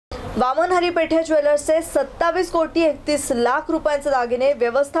वामन हरी पेठे ज्वेलर्सचे 27,31,00,000 रुपयांचे दागिने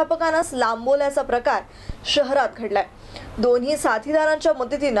व्यवस्थापकांनाच लांबवल्याचा प्रकार शहरात घडलाय। दोन्ही साथीदारांच्या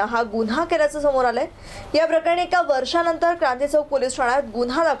मदतीने हा गुन्हा केल्याचं समोर आलंय। या प्रकरणी एका वर्षानंतर क्रांती चौक पोलीस ठाण्यात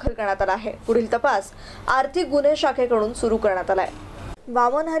गुन्हा दाखल करण्यात आला आहे। पुढील तपास आर्थिक गुन्हे शाखेकडून सुरू करण्यात आलाय।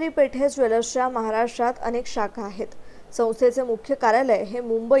 वामन हरी पेठे ज्वेलर्सच्या महाराष्ट्रात अनेक शाखा आहेत। संस्थेचे मुख्य कार्यालय हे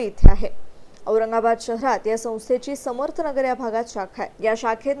मुंबई येथे आहे। औरंगाबाद शहरात या संस्थेची समर्थनगर या भागात शाखा आहे। या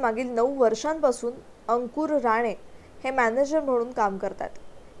शाखेत मागील 9 वर्षांपासून अंकुर राणे हे मॅनेजर म्हणून काम करतात।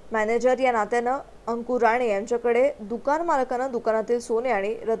 मॅनेजर या नात्याने अंकुर राणे यांच्याकडे दुकान मालकांना दुकानातील सोने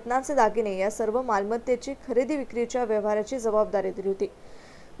आणि रत्नाचे दागिने या सर्व मालमत्तेची खरेदी विक्रीच्या व्यवहाराची जबाबदारी दिली होती।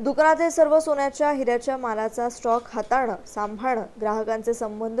 दुकानातील सर्व सोन्याच्या हिऱ्याच्या मालाचा स्टॉक हाताळणं, सांभाळणं, ग्राहकांचे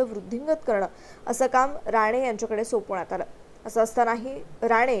संबंध वृद्धिंगत करणं असं काम राणे यांच्याकडे सोपवण्यात आलं। असं असतानाही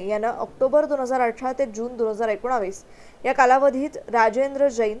राणे यांना ऑक्टोबर 2018 ते जून 2019 या कालावधीत राजेंद्र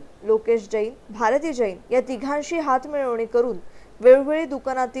जैन, लोकेश जैन, भारती जैन या तिघांशी हातमिळवणी करून वेळोवेळी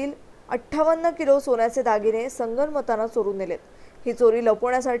दुकानातील 58 किलो सोन्याचे दागिने संगनमताने चोरून नेलेत। ही चोरी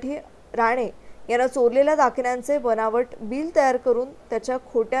लपवण्यासाठी राणे यांना चोरलेल्या दागिन्यांचे बनावट बिल तयार करून त्याच्या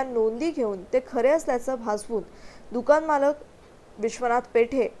खोट्या नोंदी घेऊन ते खरे असल्याचं भासवून दुकान मालक विश्वनाथ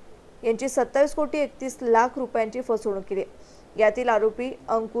पेठे यांची 27,31,00,000 रुपयांची फसवणूक केली। यातील आरोपी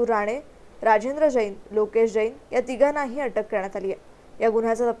अंकुर राणे, राजेंद्र जैन, लोकेश जैन या तिघांनाही अटक करण्यात आली आहे। या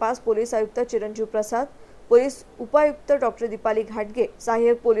गुन्ह्याचा तपास पोलीस आयुक्त चिरंजीव प्रसाद, पोलीस उपायुक्त डॉक्टर दीपाली घाटगे,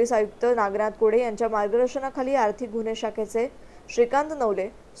 सहाय्यक पोलीस आयुक्त नागनाथ कोडे यांच्या मार्गदर्शनाखाली आर्थिक गुन्हे शाखेचे श्रीकांत नवले,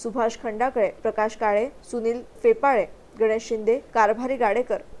 सुभाष खंडाकळे, प्रकाश काळे, सुनील फेपाळे, गणेश शिंदे, कारभारी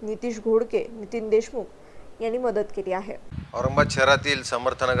गाडेकर, नितीश घोडके, नितीन देशमुख यांनी मदत केली आहे। औरंगाबाद शहरातील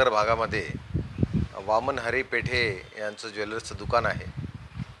समर्थनगर भागामध्ये वामन हरी पेठे यांचं ज्वेलर्सचं दुकान आहे।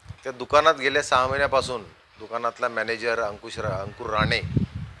 त्या दुकानात गेल्या 6 महिन्यापासून दुकानातला मॅनेजर अंकुर राणे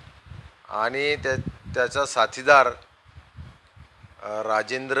आणि त्याचा साथीदार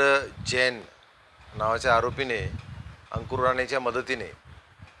राजेंद्र जैन नावाच्या आरोपीने अंकुर राणेच्या मदतीने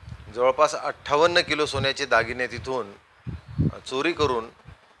जवळपास 58 किलो सोन्याचे दागिने तिथून चोरी करून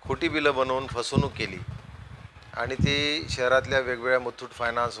खोटी बिलं बनवून फसवणूक केली आणि ती शहरातल्या वेगवेगळ्या मुथूट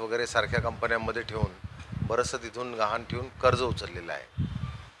फायनान्स वगैरे सारख्या कंपन्यांमध्ये ठेवून बरंचसं तिथून गहाण ठेवून कर्ज उचललेलं आहे।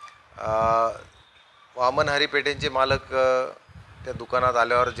 वामन हरी पेठेंचे मालक त्या दुकानात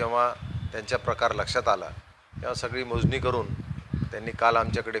आल्यावर जेव्हा त्यांचा प्रकार लक्षात आला तेव्हा सगळी मोजणी करून त्यांनी काल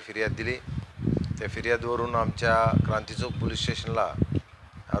आमच्याकडे फिर्याद दिली। त्या फिर्यादीवरून आमच्या क्रांती चौक पोलीस स्टेशनला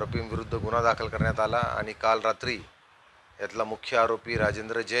आरोपींविरुद्ध गुन्हा दाखल करण्यात आला आणि काल रात्री यातला मुख्य आरोपी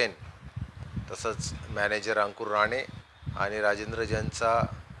राजेंद्र जैन तसंच मॅनेजर अंकुर राणे आणि राजेंद्र जैनचा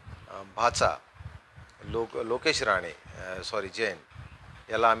भाचा लोकेश राणे जैन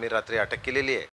याला आम्ही रात्री अटक केलेली आहे।